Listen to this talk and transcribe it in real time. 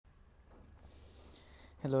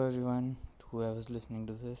Hello everyone, to whoever's listening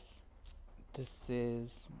to this. This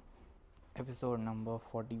is episode number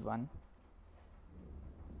 41.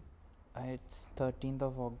 It's 13th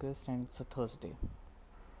of August and it's a Thursday.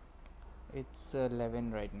 It's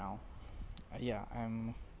 11 right now.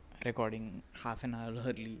 I'm recording half an hour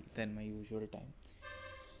early than my usual time.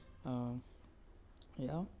 Uh,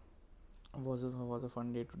 yeah, was a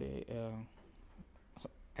fun day today.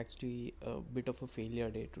 Actually, a bit of a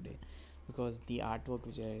failure day today because the artwork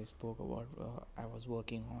which I spoke about, I was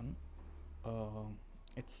working on. Uh,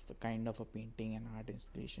 it's the kind of a painting and art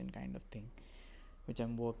installation kind of thing which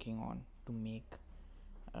I'm working on to make.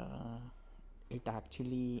 Uh, it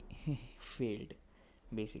actually failed.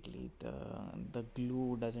 Basically, the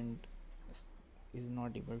glue doesn't is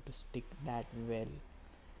not able to stick that well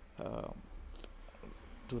uh,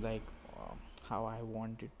 to how I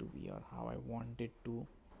want it to be or how I want it to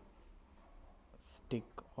stick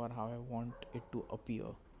or how I want it to appear.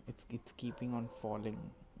 It's keeping on falling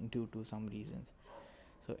due to some reasons.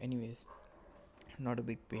 So, anyways, not a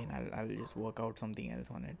big pain. I'll just work out something else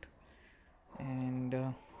on it. And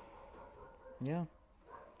yeah,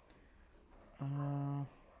 uh,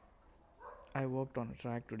 I worked on a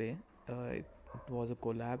track today. It was a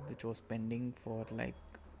collab which was pending for like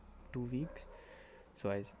 2 weeks.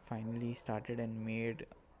 So finally started and made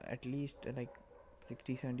at least like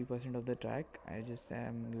 60-70% of the track. I just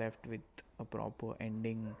am left with a proper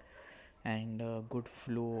ending and a good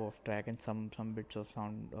flow of track and some bits of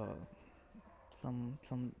sound,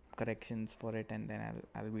 some corrections for it, and then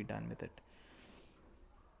I'll be done with it.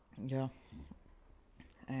 Yeah,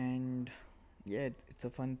 and yeah, it's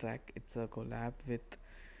a fun track. It's a collab with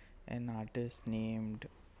an artist named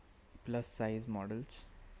Plus Size Models.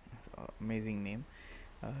 It's an amazing name.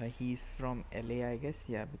 He's from LA, I guess.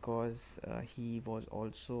 Yeah, because he was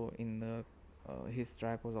also in the his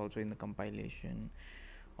track was also in the compilation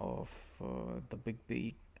of the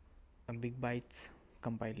Big Bites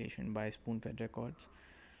compilation by Spoonfed Records.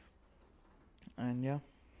 And yeah,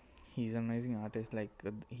 he's an amazing artist.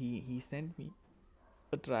 He sent me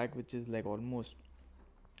a track which is like almost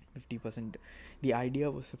 50%. The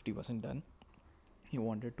idea was 50% done. He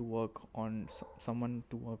wanted to work on someone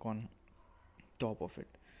to work on top of it.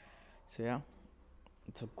 So yeah,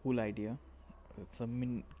 it's a cool idea. It's a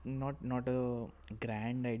not a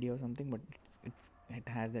grand idea or something, but it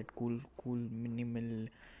has that cool minimal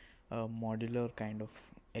modular kind of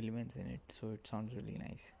elements in it, so it sounds really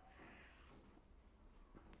nice.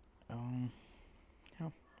 um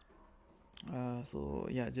yeah so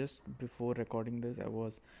yeah, just before recording this I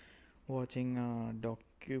was watching a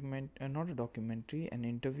not a documentary, an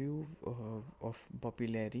interview of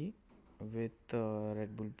Popularity with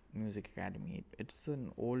Red Bull Music Academy. It's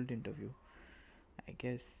an old interview, I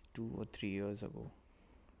guess 2 or 3 years ago,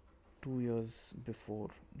 2 years before,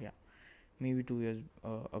 yeah, maybe 2 years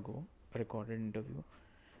ago, a recorded interview.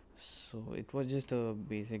 So it was just a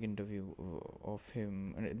basic interview of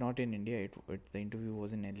him, not in India. The interview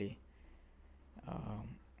was in LA,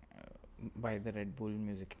 um, by the Red Bull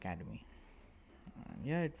Music Academy. And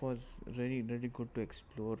yeah, it was really good to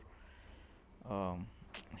explore um,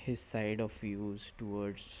 his side of views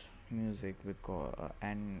towards music, because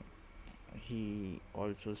and he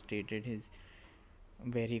also stated his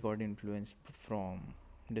where he got influence from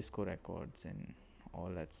disco records and all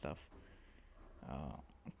that stuff. Uh,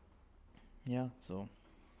 yeah, so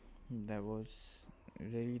that was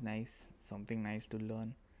really nice, something nice to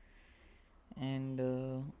learn. And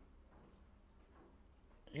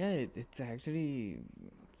yeah, it's actually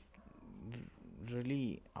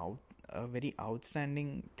really out a very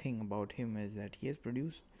outstanding thing about him is that he has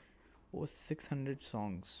produced over 600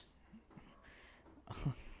 songs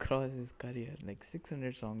across his career. Like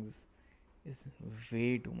 600 songs is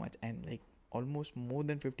way too much, and like almost more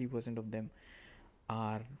than 50% of them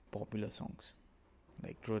are popular songs,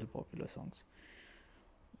 like real popular songs.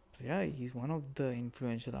 So yeah, he's one of the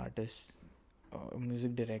influential artists,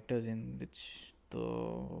 music directors in which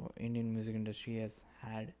the Indian music industry has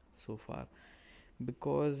had so far,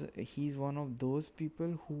 because he's one of those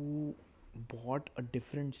people who brought a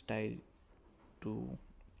different style to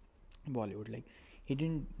Bollywood. Like, he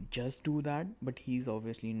didn't just do that, but he's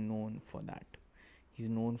obviously known for that. He's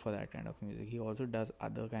known for that kind of music. He also does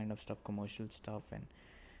other kind of stuff, commercial stuff, and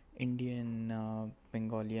Indian,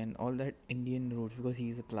 Bengali, and all that Indian roots, because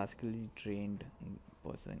he's a classically trained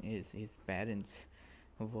person. His parents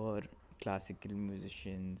were classical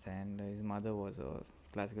musicians, and his mother was a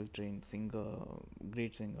classical trained singer,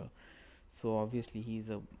 great singer. So obviously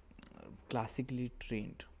he's a classically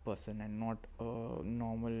trained person and not a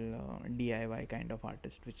normal DIY kind of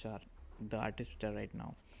artist, which are the artists which are right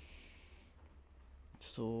now.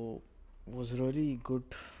 So was really good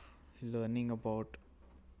learning about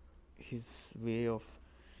his way of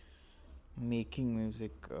making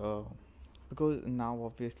music, because now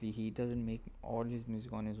obviously he doesn't make all his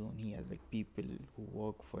music on his own. He has like people who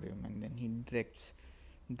work for him, and then he directs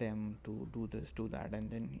them to do this, do that, and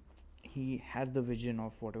then he has the vision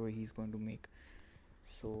of whatever he's going to make.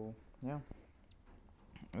 So yeah,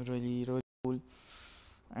 really really cool.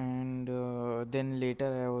 And then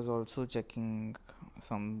later I was also checking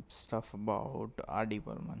some stuff about RD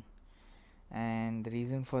Burman, and the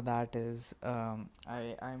reason for that is, I'm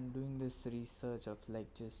doing this research of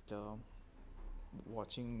like just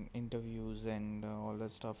watching interviews and all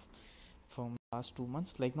that stuff from last 2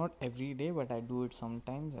 months. Like not every day, but I do it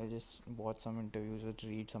sometimes. I just watch some interviews or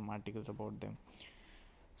read some articles about them.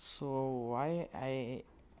 So why I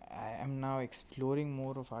am now exploring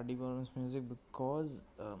more of R.D. Burman's music, because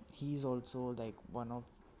he's also like one of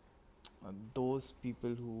those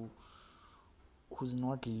people who's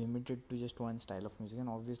not limited to just one style of music. And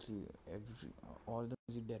obviously all the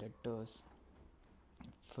music directors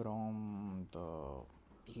from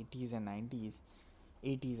the 80s and 90s,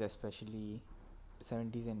 80s especially,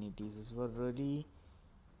 70s and 80s were really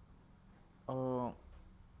uh,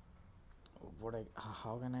 what I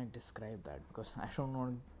how can I describe that, because I don't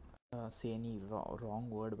want to say any wrong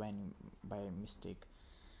word by mistake.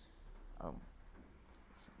 um,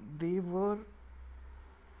 they were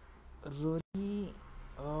really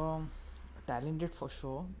talented for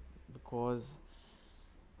sure, because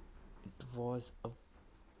it was a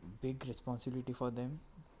big responsibility for them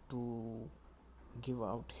to give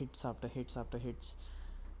out hits after hits after hits,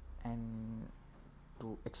 and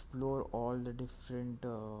to explore all the different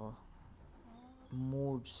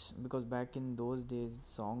moods, because back in those days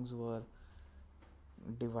songs were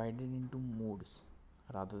divided into moods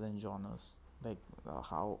rather than genres. Like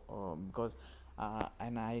how because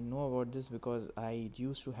and I know about this because I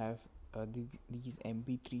used to have these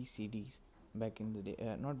MP3 CDs back in the day.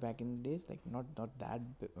 Not back in the days, like not that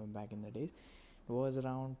back in the days. It was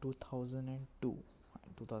around 2002,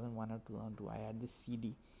 2001 or 2002. I had this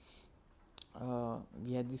CD.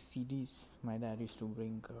 We had these CDs my dad used to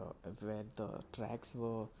bring, where the tracks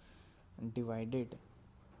were divided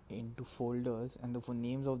into folders, and the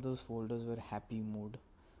names of those folders were happy mood,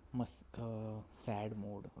 sad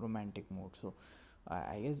mode, romantic mode. So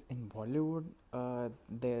I guess in Bollywood,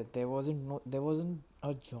 there wasn't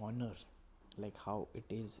a genre like how it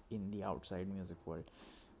is in the outside music world.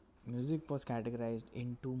 Music was categorized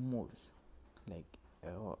into moods, like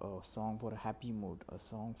a song for a happy mood, a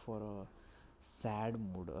song for a sad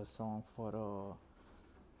mood, a song for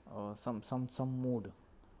a some mood,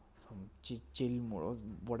 some chill mood or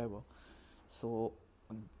whatever. So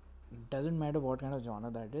doesn't matter what kind of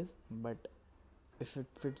genre that is, but if it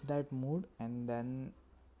fits that mood, and then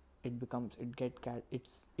it gets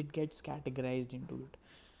categorized into it.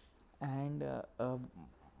 And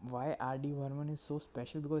why RD Burman is so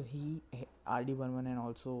special, because RD Burman and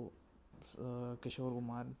also Kishore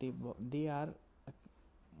Kumar, they are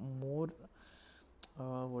more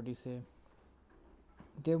what do you say,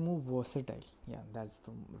 they're more versatile. Yeah, that's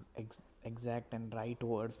the exact and right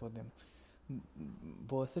word for them.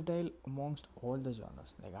 Versatile amongst all the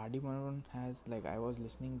genres. Like RD Burman has, like I was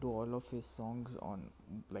listening to all of his songs on,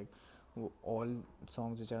 like all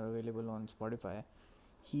songs which are available on Spotify.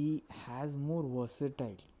 He has more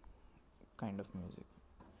versatile kind of music.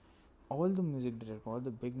 All the music directors, all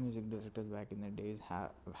the big music directors back in the days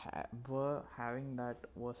were having that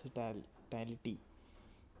versatility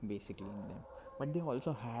basically in them. But they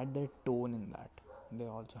also had their tone in that. They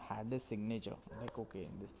also had their signature. Like okay,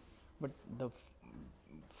 in this. But the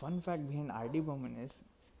fun fact behind RD Burman is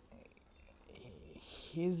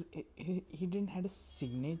he didn't had a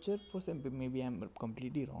signature per se. Maybe I'm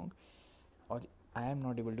completely wrong, or I am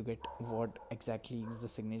not able to get what exactly is the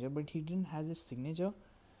signature. But he didn't have a signature.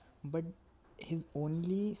 But his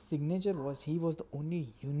only signature was he was the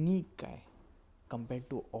only unique guy compared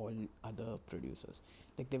to all other producers.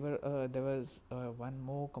 Like there was one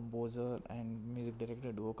more composer and music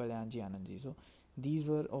director duo, Kalyanji Anandji. So these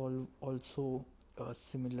were all also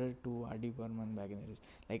similar to R.D. Burman back in the days.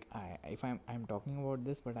 Like if I'm talking about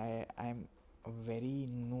this, but I'm a very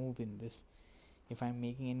noob in this. If I'm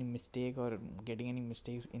making any mistake or getting any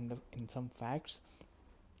mistakes in some facts,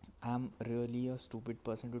 I'm really a stupid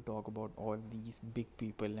person to talk about all these big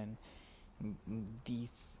people and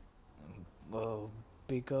these uh,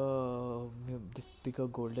 this bigger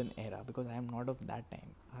golden era, because I am not of that time.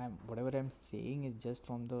 I'm whatever I'm saying is just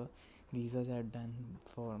from the research I've done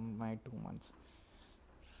for my 2 months.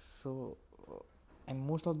 So And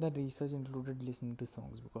most of that research included listening to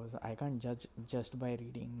songs, because I can't judge just by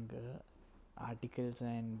reading articles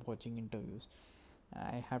and watching interviews.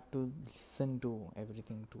 I have to listen to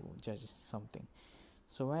everything to judge something.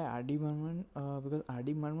 So why R.D. Burman? Because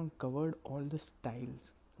R.D. Burman covered all the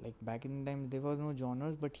styles. Like back in the time, there was no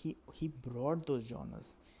genres, but he brought those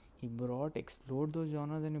genres. He brought explored those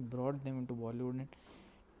genres and he brought them into Bollywood and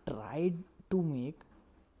tried to make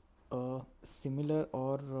similar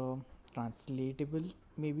or translatable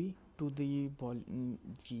maybe to the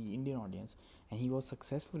Indian audience, and he was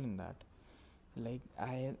successful in that. Like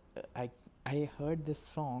I I heard this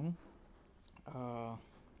song. Uh,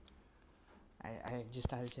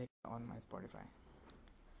 I'll check on my Spotify.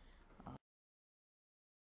 Uh,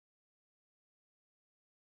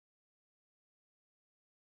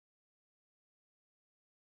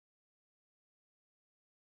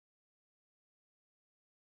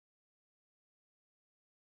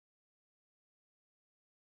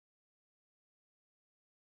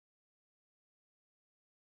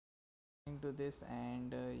 to this,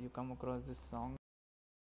 and you come across this song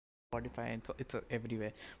Spotify, and so it's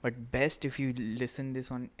everywhere. But best if you listen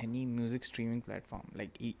this on any music streaming platform, like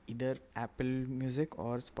either Apple Music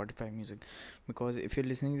or Spotify Music, because if you're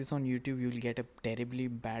listening this on YouTube, you'll get a terribly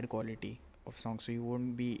bad quality of song, so you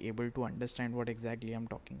won't be able to understand what exactly I'm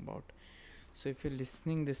talking about. So if you're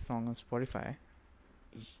listening this song on Spotify,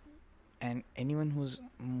 and anyone who's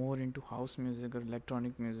more into house music or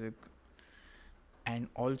electronic music, and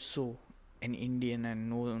also an Indian and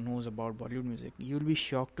knows about Bollywood music, you'll be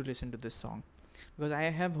shocked to listen to this song, because I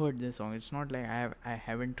have heard this song. It's not like I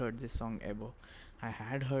haven't heard this song ever. I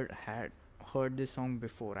had heard this song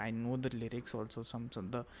before. I know the lyrics also, some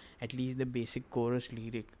the at least the basic chorus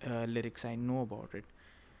lyrics I know about it.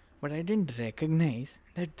 But I didn't recognize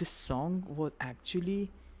that this song was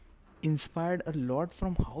actually inspired a lot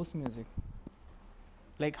from house music.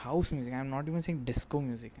 Like house music. I'm not even saying disco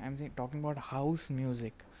music. I'm saying talking about house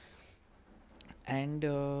music. and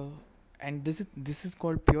uh, and this is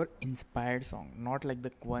called pure inspired song, not like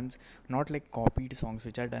the ones, not like copied songs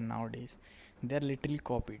which are done nowadays. They're literally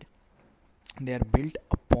copied. They are built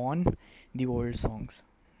upon the old songs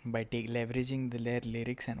by leveraging their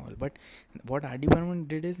lyrics and all. But what R.D. Burman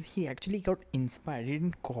did is he actually got inspired. He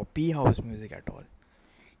didn't copy house music at all.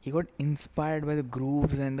 He got inspired by the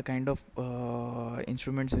grooves and the kind of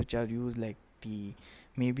instruments which are used, like the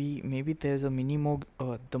maybe there's a mini moog,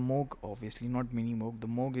 the moog, obviously not mini moog, the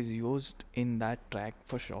moog is used in that track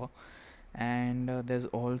for sure. And there's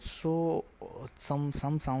also some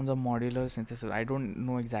sounds of modular synthesis. I don't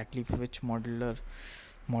know exactly which modular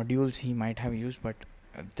modules he might have used, but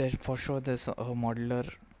there's for sure there's a modular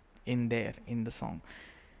in there in the song.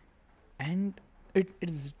 And it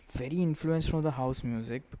is very influenced from the house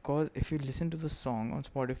music, because if you listen to the song on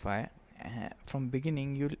Spotify, from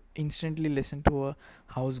beginning you'll instantly listen to a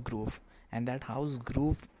house groove, and that house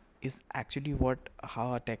groove is actually what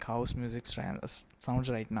how tech house music sounds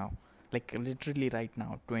right now, like literally right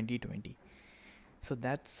now, 2020. So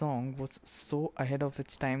that song was so ahead of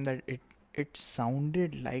its time that it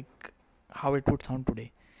sounded like how it would sound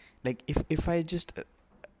today. Like if I just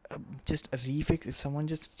a refix, if someone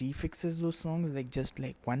just refixes those songs like just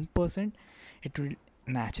like 1%, it will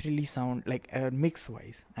naturally sound like mix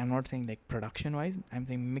wise. I'm not saying like production wise, I'm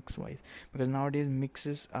saying mix wise, because nowadays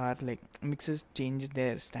mixes change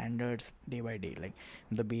their standards day by day. Like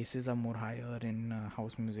the basses are more higher in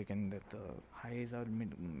house music, and the highs are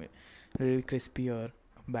a little crispier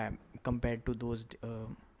by, compared to those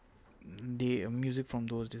music from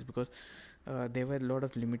those days, because there were a lot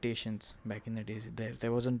of limitations back in the days.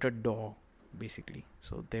 There wasn't a DAW basically,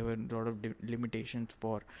 so there were a lot of limitations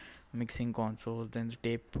for mixing consoles. Then the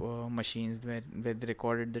tape machines where they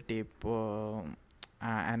recorded the tape,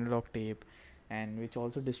 analog tape, and which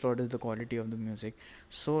also distorted the quality of the music.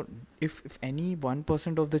 So if any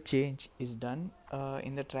 1% of the change is done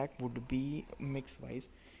in the track would be mix wise.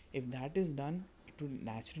 If that is done, it will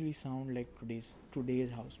naturally sound like today's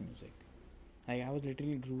house music. Like I was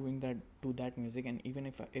literally grooving that to that music. And even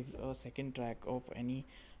if a second track of any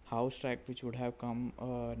house track which would have come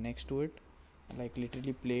next to it, like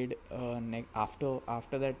literally played after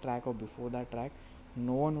that track or before that track,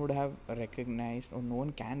 no one would have recognized, or no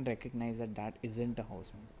one can recognize that that isn't a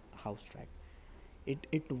house track.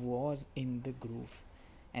 It was in the groove.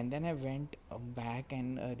 And then I went back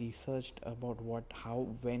and researched about what how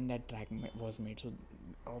when that track was made. So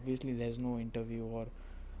obviously there's no interview or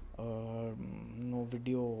no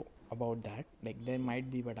video about that. Like there might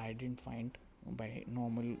be, but I didn't find by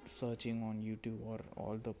normal searching on YouTube or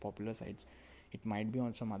all the popular sites. It might be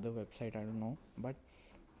on some other website, I don't know. But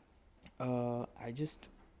I just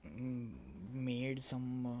mm, made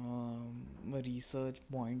some research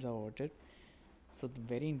points about it. So the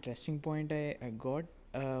very interesting point I got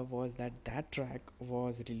was that that track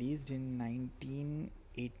was released in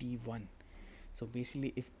 1981. So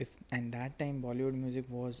basically, if and that time Bollywood music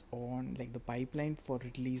was on, like the pipeline for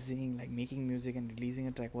releasing, like making music and releasing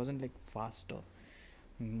a track wasn't like faster.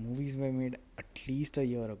 Movies were made at least a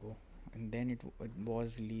year ago, and then it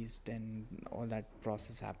was released, and all that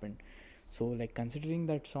process happened. So like considering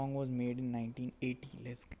that song was made in 1980,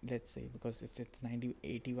 let's say, because if it's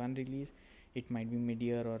 1981 release, it might be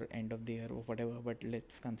mid-year or end of the year or whatever, but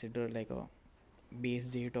let's consider like a base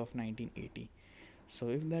date of 1980. So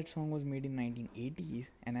if that song was made in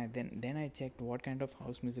 1980s, and then I checked what kind of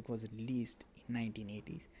house music was released in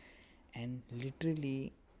 1980s, and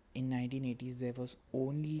literally in 1980s there was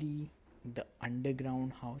only the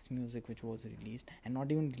underground house music which was released, and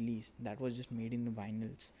not even released, that was just made in the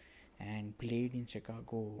vinyls and played in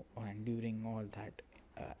Chicago and during all that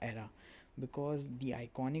era, because the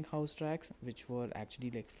iconic house tracks which were actually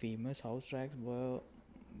like famous house tracks were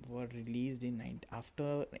released in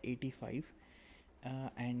after 85,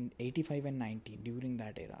 and 85 and 90, during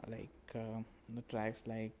that era, like the tracks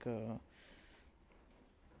like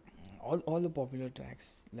all the popular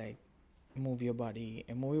tracks like Move Your Body.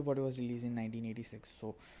 Move Your Body was released in 1986.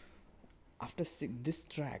 So after this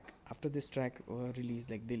track released,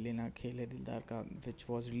 like Dil Na Khele Dildar Ka, which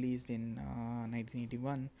was released in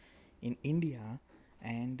 1981 in India,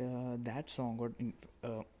 and that song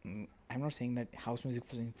I'm not saying that house music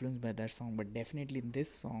was influenced by that song, but definitely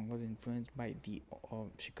this song was influenced by the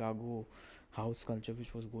Chicago house culture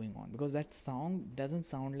which was going on, because that song doesn't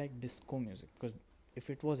sound like disco music, because if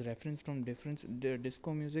it was referenced from different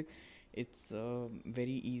disco music, it's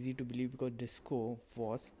very easy to believe, because disco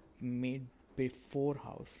was made before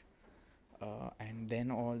house, and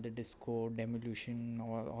then all the disco demolition,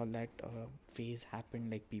 all that phase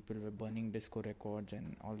happened, like people were burning disco records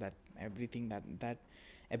and all that, everything that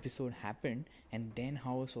episode happened, and then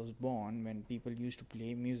house was born when people used to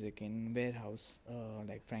play music in warehouse,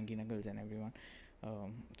 like Frankie Knuckles and everyone.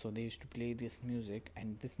 So they used to play this music,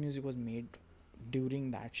 and this music was made during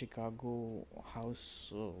that Chicago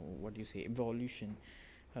house, what do you say, evolution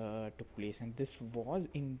took place, and this was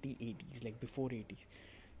in the 80s, like before 80s.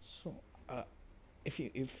 So uh, if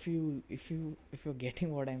you're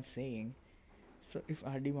getting what I'm saying, so if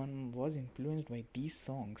RD1 was influenced by these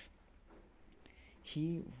songs,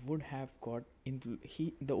 he would have got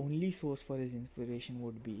he the only source for his inspiration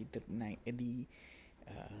would be the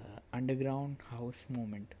underground house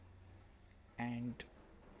movement, and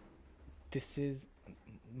this is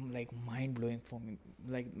like mind blowing for me.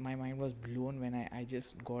 Like my mind was blown when I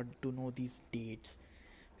just got to know these dates,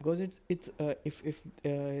 because it's if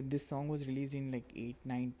this song was released in like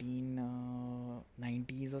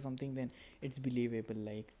 1990s or something, then it's believable,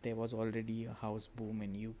 like there was already a house boom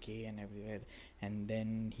in UK and everywhere, and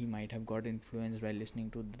then he might have got influenced by listening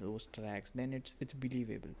to those tracks, then it's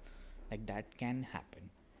believable, like that can happen.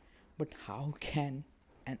 But how can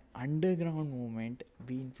an underground movement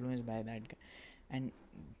be influenced by that guy? And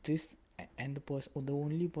this and the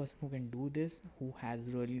only person who can do this, who has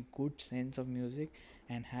really good sense of music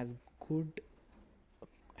and good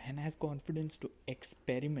has confidence to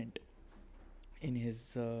experiment in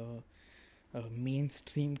his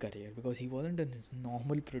mainstream career, because he wasn't a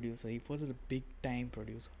normal producer, he was a big time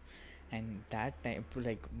producer, and that time,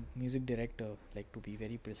 like music director, like to be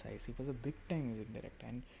very precise, he was a big time music director,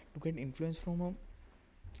 and to get influence from a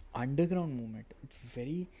underground movement, it's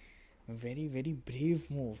very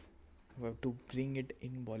brave move to bring it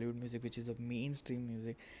in Bollywood music, which is a mainstream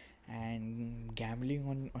music, and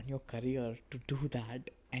gambling on your career to do that,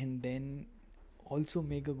 and then also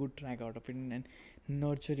make a good track out of it, and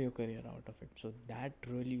nurture your career out of it. So that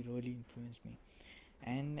really influenced me.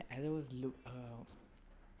 And as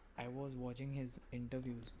I was watching his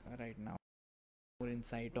interviews right now, more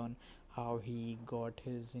insight on how he got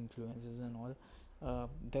his influences and all.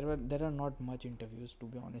 There are not much interviews, to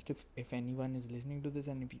be honest. If anyone is listening to this,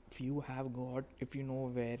 and if you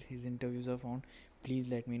know where his interviews are found, please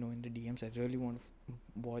let me know in the DMs. I really want to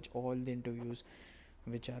watch all the interviews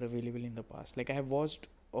which are available in the past. Like I have watched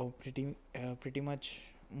pretty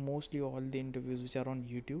much mostly all the interviews which are on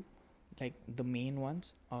YouTube, like the main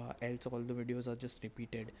ones. Else all the videos are just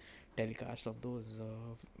repeated telecast of those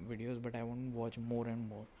videos. But I want to watch more and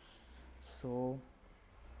more. So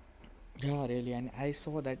yeah, really. And I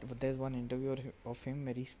saw that there's one interview of him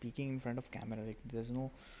where he's speaking in front of camera. Like there's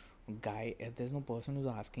no person who's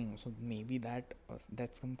asking. So maybe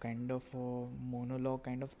that's some kind of a monologue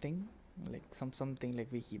kind of thing, like something like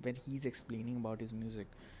when he's explaining about his music.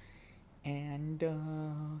 and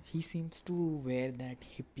he seems to wear that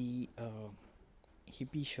hippie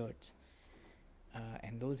shirts,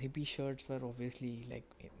 and those hippie shirts were obviously like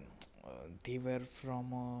they were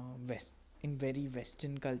from west in very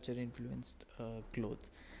western culture influenced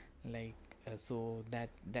clothes, like so that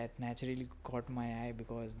naturally caught my eye,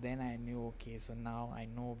 because then I knew, okay, so now I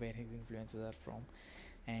know where his influences are from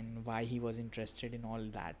and why he was interested in all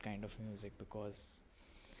that kind of music. Because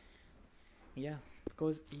yeah,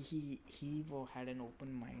 because he had an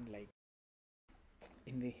open mind, like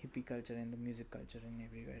in the hippie culture and the music culture and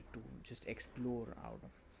everywhere, to just explore out of,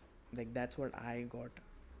 like that's what I got,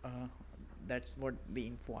 uh, that's what the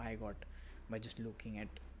info I got by just looking at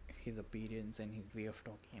his appearance and his way of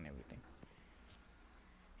talking and everything.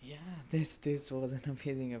 Yeah, this was an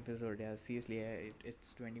amazing episode. Yeah, seriously,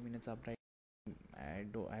 it's 20 minutes up right.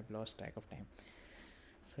 I've lost track of time.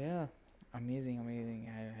 So yeah, amazing.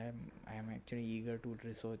 I am actually eager to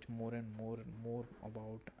research more and more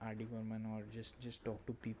about R.D. Burman, or just talk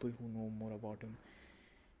to people who know more about him,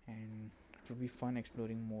 and it would be fun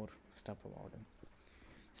exploring more stuff about him.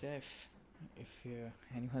 So yeah, if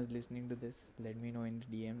anyone's listening to this, let me know in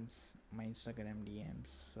the DMs, my Instagram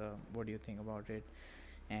DMs. What do you think about it?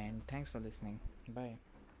 And thanks for listening. Bye.